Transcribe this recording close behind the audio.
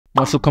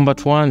Mortal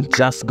Kombat 1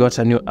 just got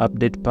a new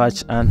update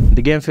patch and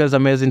the game feels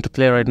amazing to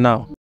play right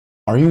now.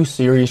 Are you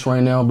serious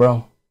right now,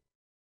 bro?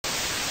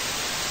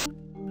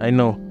 I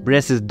know,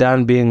 Brace is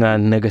done being a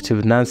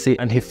negative Nancy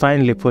and he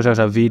finally put out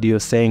a video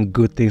saying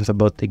good things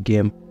about the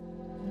game.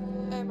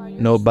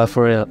 No, but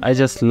for real, I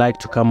just like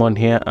to come on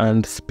here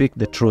and speak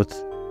the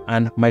truth.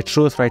 And my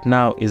truth right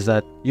now is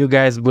that you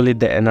guys bullied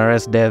the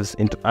NRS devs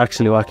into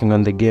actually working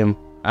on the game.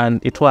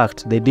 And it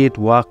worked. They did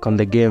work on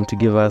the game to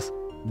give us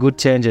good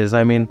changes.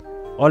 I mean,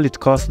 all it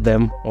cost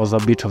them was a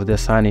bit of their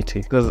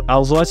sanity. Because I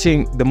was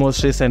watching the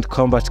most recent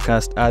Kombat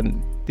cast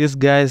and these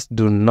guys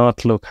do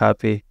not look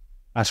happy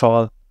at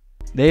all.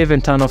 They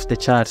even turn off the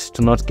chat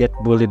to not get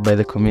bullied by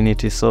the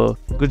community, so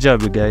good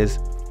job you guys.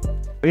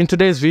 In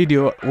today's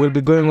video, we'll be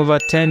going over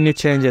 10 new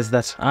changes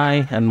that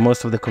I and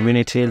most of the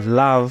community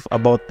love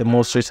about the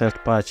most recent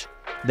patch,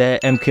 the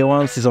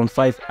MK1 Season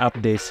 5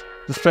 update,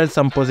 to spread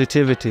some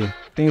positivity.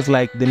 Things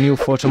like the new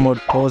photo mode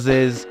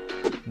poses,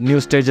 new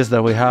stages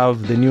that we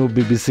have, the new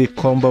BBC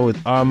combo with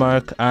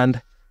Ermac,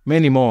 and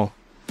many more.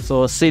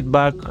 So sit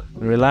back,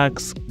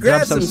 relax,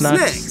 grab some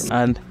snacks,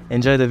 and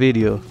enjoy the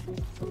video.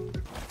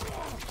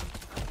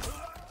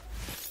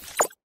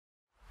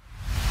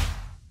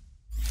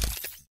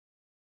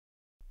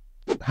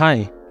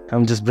 Hi,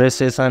 I'm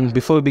justbraceface, and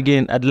before we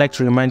begin, I'd like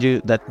to remind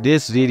you that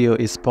this video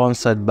is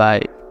sponsored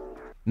by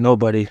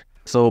nobody.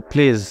 So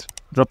please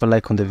drop a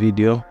like on the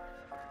video.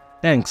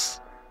 Thanks.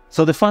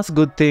 So the first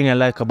good thing I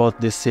like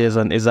about this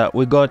season is that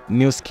we got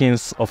new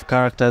skins of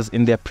characters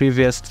in their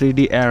previous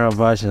 3D era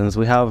versions.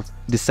 We have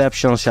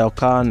Deception Shao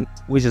Kahn,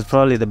 which is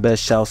probably the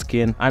best Shao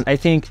skin, and I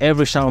think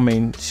every Shao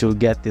main should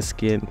get this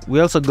skin.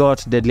 We also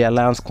got Deadly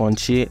Alliance Quan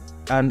Chi,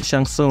 and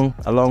Shang Tsung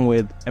along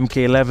with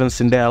MK1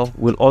 Sindel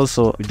will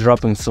also be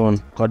dropping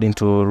soon according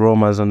to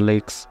rumors and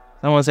leaks.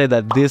 Someone said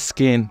that this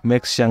skin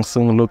makes Shang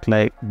Tsung look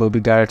like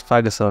Bobby Garrett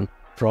Ferguson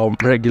from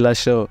regular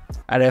show,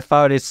 and I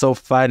found it so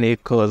funny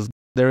because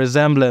the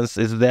resemblance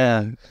is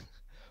there.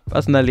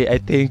 Personally, I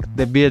think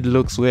the beard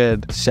looks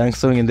weird. Shang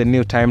Tsung in the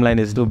new timeline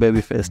is too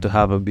babyface to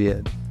have a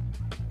beard.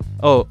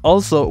 Oh,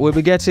 also, we'll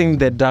be getting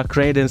the Dark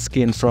Raiden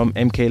skin from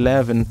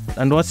MK1,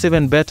 and what's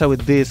even better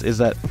with this is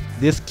that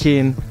this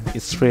skin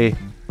is free.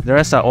 The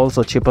rest are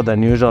also cheaper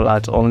than usual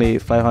at only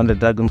 500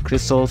 Dragon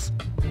Crystals,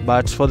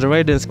 but for the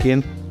Raiden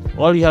skin,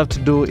 all you have to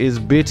do is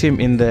beat him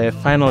in the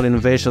final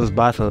Invasions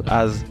battle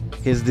as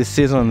he's this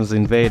season's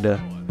invader.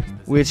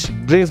 Which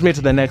brings me to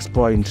the next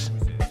point.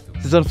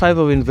 Season 5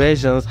 of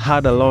Invasions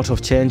had a lot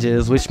of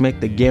changes which make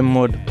the game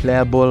mode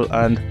playable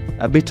and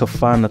a bit of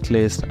fun at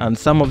least, and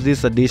some of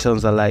these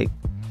additions are like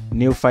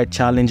new fight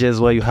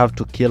challenges where you have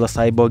to kill a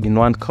cyborg in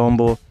one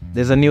combo.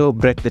 There's a new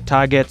break the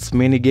targets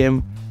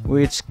minigame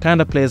which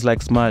kinda plays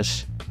like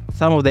Smash.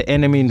 Some of the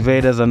enemy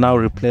invaders are now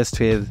replaced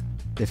with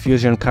the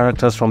fusion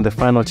characters from the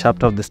final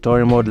chapter of the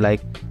story mode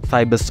like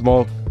Cyber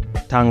Smoke,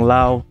 Tang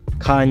Lao,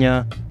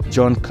 Kanya,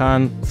 John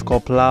Khan,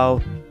 Scop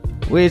Lao,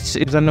 which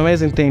is an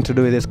amazing thing to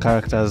do with these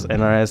characters,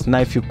 NRS. Now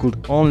if you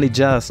could only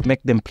just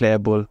make them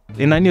playable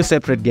in a new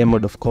separate game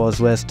mode, of course,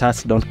 where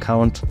stats don't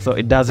count, so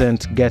it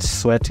doesn't get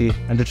sweaty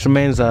and it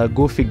remains a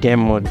goofy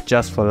game mode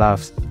just for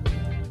laughs.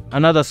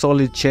 Another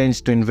solid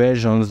change to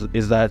Invasions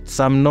is that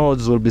some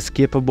nodes will be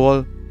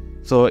skippable,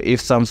 so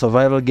if some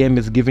survival game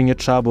is giving you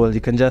trouble,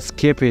 you can just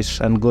skip it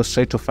and go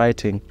straight to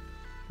fighting.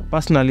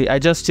 Personally, I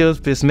just chose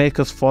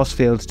Peacemaker's force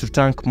field to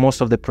tank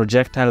most of the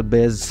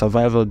projectile-based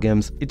survival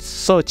games. It's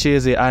so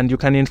cheesy and you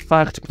can in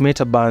fact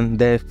meta ban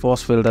the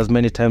force field as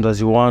many times as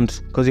you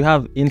want because you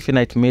have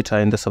infinite meta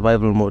in the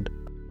survival mode.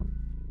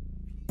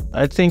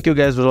 I think you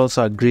guys will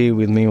also agree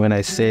with me when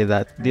I say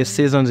that this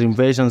season's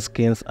Invasion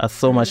skins are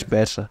so much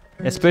better,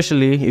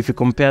 especially if you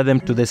compare them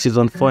to the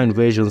Season 4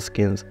 Invasion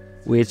skins,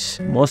 which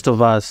most of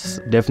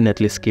us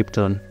definitely skipped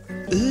on.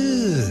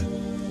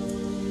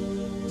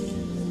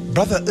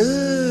 Brother,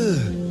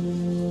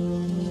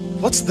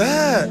 what's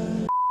that?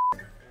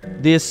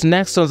 This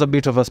next one's a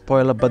bit of a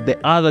spoiler, but the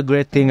other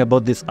great thing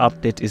about this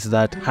update is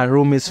that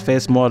Harumi's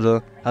face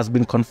model has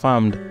been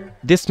confirmed.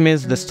 This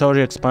means the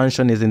story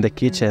expansion is in the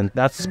kitchen.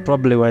 That's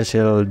probably when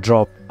she'll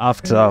drop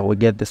after we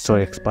get the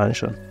story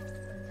expansion.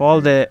 For all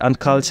the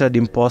uncultured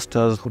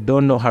imposters who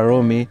don't know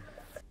Harumi,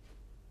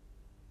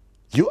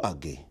 You are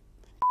gay.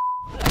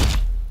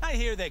 I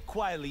hear that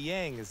Kuai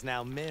Liang is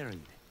now married.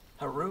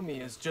 Harumi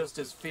is just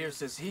as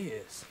fierce as he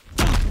is.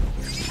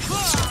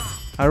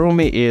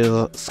 Harumi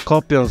is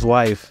Scorpion's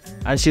wife,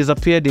 and she's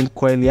appeared in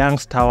Kuai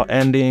Liang's Tower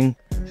Ending.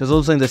 She's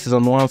also in the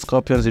Season 1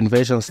 Scorpion's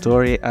Invasion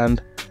story,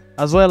 and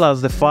as well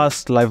as the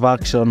first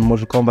live-action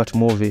Mortal Kombat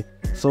movie.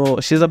 So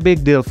she's a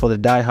big deal for the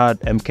die-hard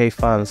MK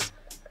fans.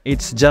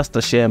 It's just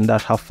a shame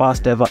that her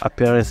first ever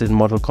appearance in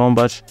Mortal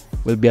Kombat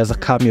will be as a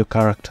cameo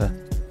character.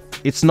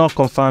 It's not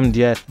confirmed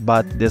yet,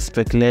 but there's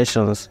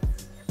speculations.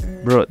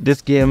 Bro,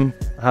 this game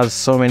has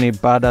so many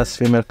badass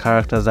female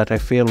characters that I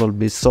feel will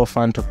be so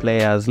fun to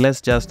play as.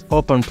 Let's just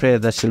hope and pray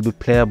that she'll be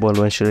playable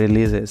when she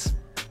releases.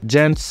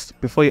 Gents,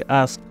 before you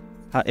ask,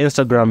 her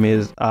Instagram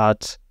is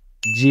at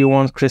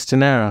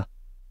G1Christinera.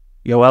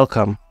 You're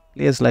welcome.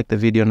 Please like the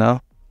video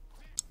now.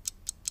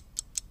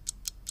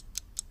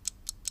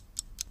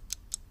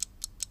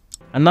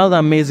 Another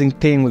amazing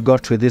thing we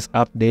got with this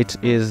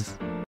update is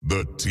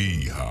the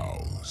tea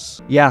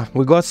house. Yeah,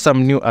 we got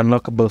some new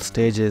unlockable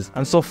stages,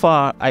 and so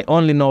far I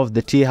only know of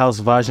the tea house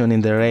version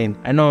in the rain.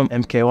 I know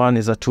MK1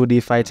 is a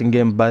 2D fighting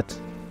game, but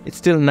it's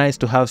still nice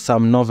to have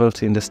some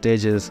novelty in the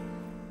stages.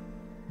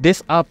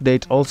 This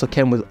update also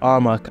came with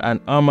Ermac, and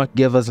Ermac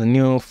gave us a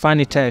new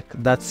funny tech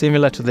that's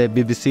similar to the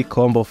BBC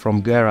combo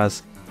from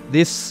Geras.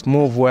 This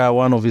move where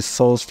one of his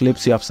souls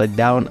flips you upside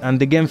down, and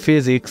the game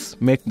physics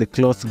make the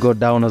clothes go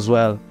down as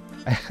well.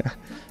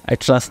 I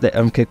trust the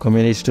MK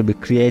community to be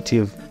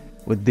creative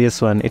with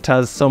this one. It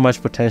has so much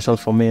potential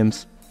for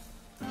memes.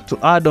 To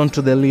add on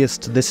to the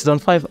list, the Season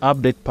 5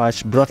 update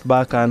patch brought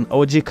back an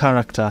OG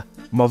character,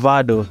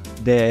 Mavado,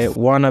 the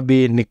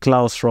wannabe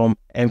Niklaus from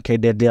MK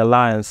Deadly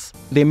Alliance.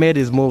 They made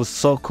his moves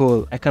so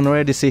cool. I can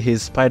already see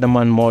his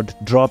Spider-Man mod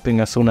dropping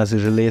as soon as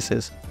he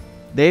releases.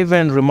 They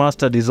even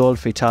remastered his old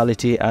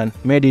fatality and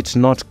made it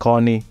not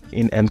corny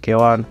in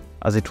MK1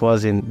 as it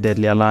was in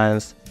Deadly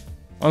Alliance.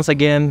 Once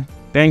again,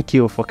 thank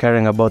you for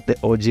caring about the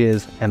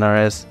OGs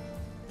NRS.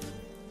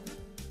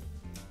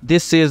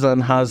 This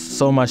season has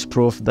so much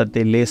proof that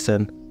they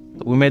listen.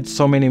 We made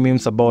so many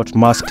memes about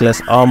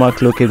maskless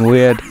Ermac looking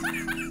weird,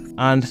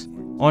 and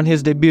on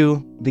his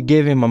debut, they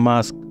gave him a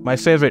mask. My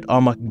favorite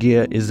Ermac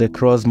gear is the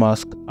Crow's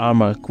Mask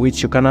Ermac,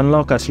 which you can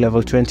unlock at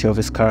level 20 of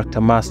his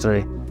character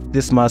mastery.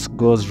 This mask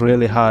goes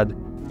really hard.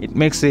 It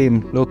makes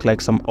him look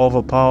like some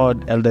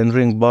overpowered Elden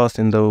Ring boss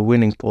in the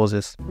winning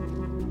poses.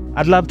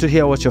 I'd love to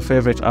hear what your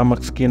favorite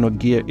Ermac skin or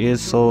gear is,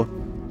 so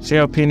share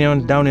your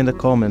opinion down in the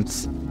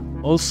comments.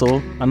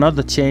 Also,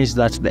 another change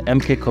that the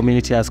MK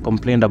community has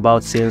complained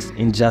about since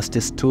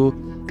Injustice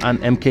 2 and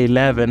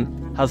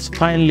MK11 has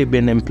finally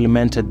been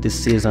implemented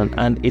this season,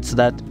 and it's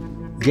that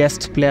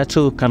guest player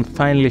 2 can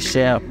finally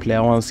share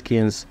player 1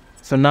 skins.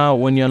 So now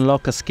when you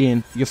unlock a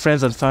skin, your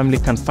friends and family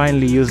can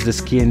finally use the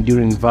skin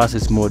during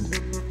versus mode.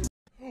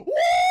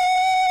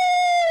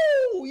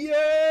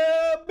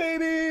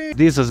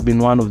 This has been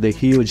one of the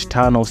huge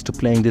turn-offs to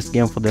playing this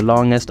game for the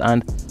longest,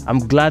 and I'm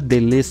glad they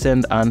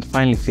listened and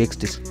finally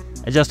fixed it.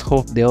 I just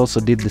hope they also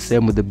did the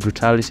same with the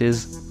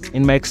brutalities.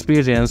 In my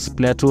experience,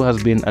 player 2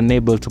 has been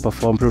unable to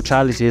perform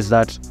brutalities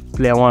that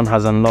player 1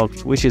 has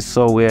unlocked, which is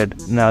so weird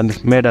and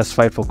it made us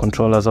fight for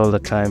controllers all the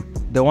time.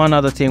 The one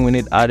other thing we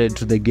need added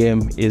to the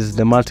game is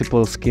the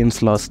multiple skin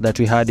slots that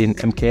we had in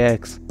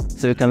MKX.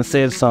 So you can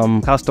save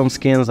some custom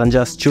skins and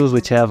just choose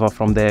whichever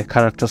from the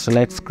character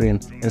select screen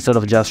instead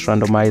of just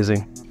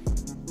randomizing.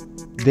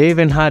 They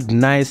even had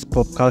nice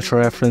pop culture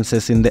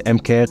references in the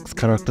MKX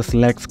character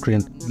select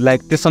screen,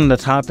 like this one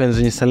that happens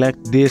when you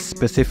select these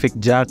specific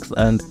Jax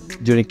and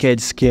Johnny Cage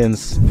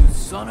skins. You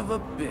son of a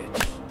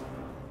bitch.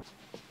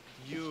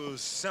 You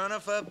son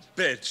of a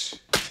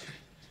bitch.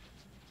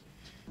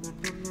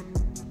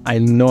 I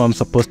know I'm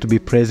supposed to be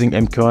praising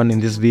MK1 in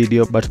this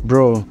video, but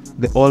bro,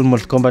 the old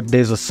Mortal Kombat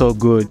days were so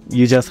good,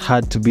 you just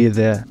had to be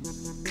there.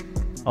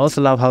 I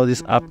also love how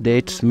this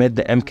update made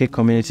the MK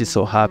community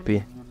so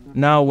happy.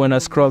 Now when I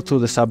scroll through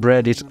the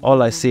subreddit,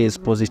 all I see is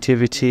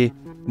positivity,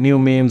 new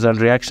memes and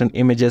reaction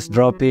images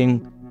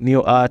dropping,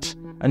 new art,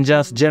 and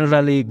just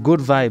generally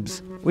good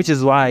vibes, which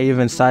is why I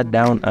even sat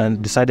down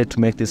and decided to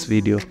make this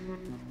video.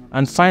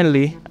 And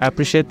finally, I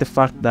appreciate the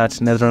fact that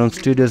Netherealm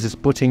Studios is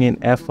putting in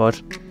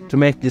effort to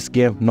make this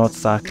game not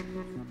suck.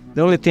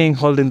 The only thing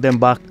holding them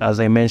back,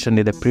 as I mentioned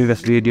in the previous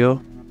video,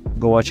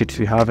 go watch it if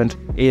you haven't,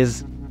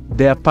 is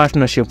their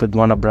partnership with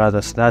Warner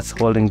Brothers. That's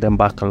holding them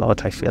back a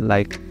lot, I feel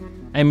like.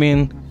 I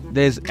mean,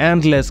 there's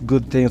endless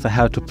good things I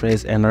have to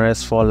praise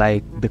NRS for,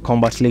 like the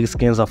Combat League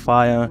skins are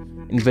fire,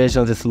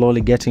 Invasions is slowly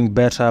getting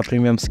better,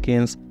 premium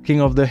skins, King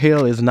of the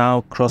Hill is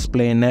now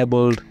crossplay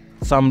enabled,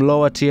 some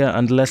lower tier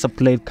and lesser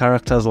played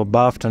characters were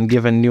buffed and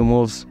given new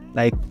moves,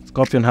 like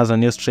Scorpion has a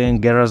new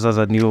string, Geras has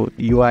a new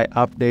UI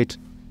update,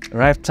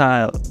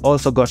 Reptile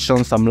also got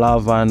shown some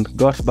love and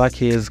got back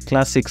his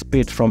classic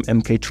speed from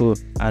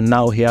MK2, and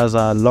now he has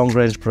a long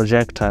range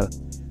projectile.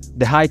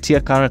 The high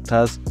tier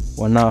characters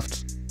were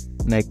nerfed,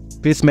 like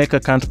Peacemaker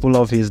can't pull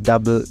off his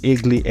double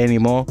eagly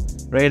anymore.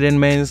 Raiden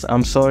mains,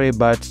 I'm sorry,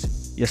 but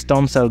your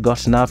Storm Cell got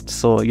nerfed,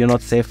 so you're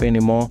not safe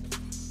anymore.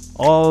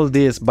 All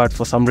this, but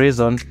for some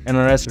reason,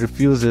 NRS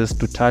refuses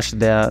to touch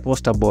their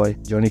poster boy,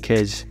 Johnny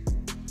Cage.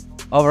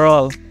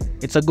 Overall,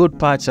 it's a good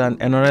patch and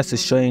NRS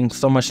is showing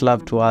so much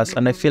love to us,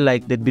 and I feel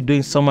like they'd be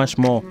doing so much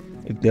more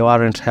if they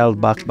weren't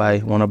held back by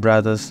Warner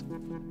Brothers.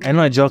 I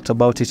know I joked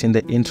about it in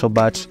the intro,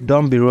 but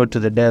don't be rude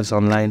to the devs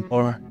online,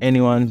 or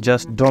anyone,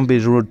 just don't be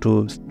rude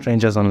to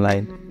strangers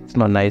online. It's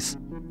not nice.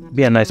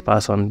 Be a nice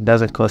person, it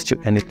doesn't cost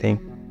you anything.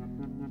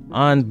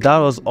 And that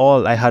was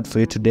all I had for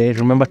you today.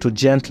 Remember to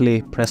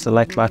gently press the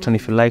like button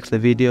if you liked the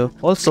video.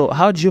 Also,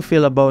 how do you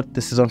feel about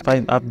the Season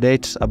 5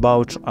 update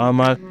about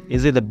Ermac?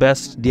 Is it the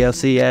best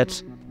DLC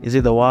yet? Is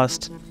it the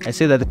worst? I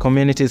see that the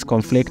community is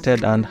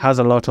conflicted and has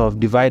a lot of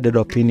divided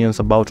opinions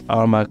about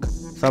Ermac.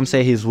 Some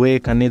say he's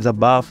weak and needs a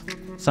buff.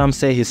 Some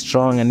say he's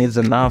strong and needs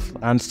a nerf,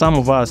 and some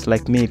of us,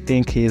 like me,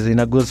 think he's in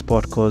a good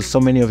spot because so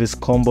many of his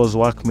combos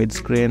work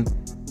mid-screen.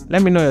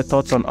 Let me know your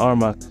thoughts on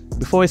Ermac.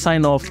 Before we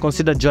sign off,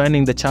 consider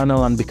joining the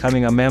channel and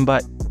becoming a member.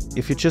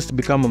 If you choose to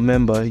become a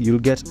member, you'll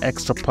get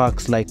extra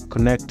perks like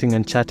connecting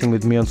and chatting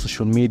with me on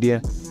social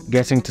media,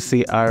 getting to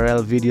see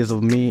IRL videos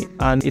of me,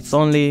 and it's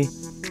only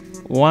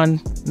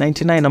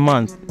 $1.99 a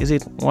month. Is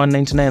it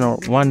 $1.99 or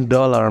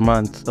 $1 a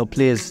month? So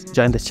please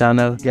join the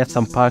channel, get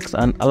some perks,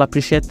 and I'll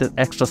appreciate the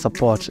extra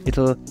support.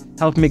 It'll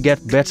help me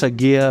get better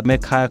gear,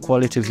 make higher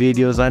quality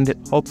videos, and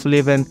hopefully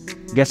even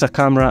get a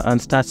camera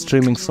and start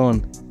streaming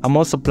soon. I'm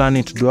also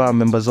planning to do our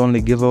members only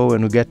giveaway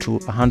when we get to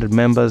 100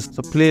 members,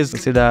 so please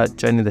consider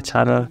joining the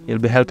channel. You'll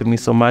be helping me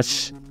so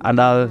much, and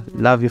I'll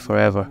love you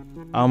forever.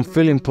 I'm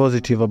feeling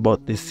positive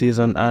about this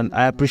season and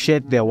I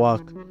appreciate their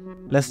work.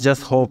 Let's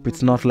just hope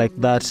it's not like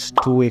that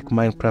 2-week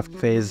Minecraft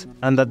phase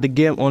and that the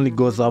game only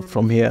goes up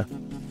from here.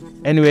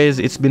 Anyways,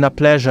 it's been a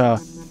pleasure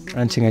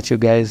ranting at you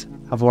guys.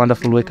 Have a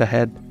wonderful week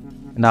ahead,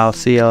 and I'll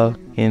see y'all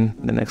in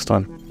the next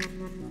one.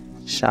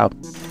 Ciao.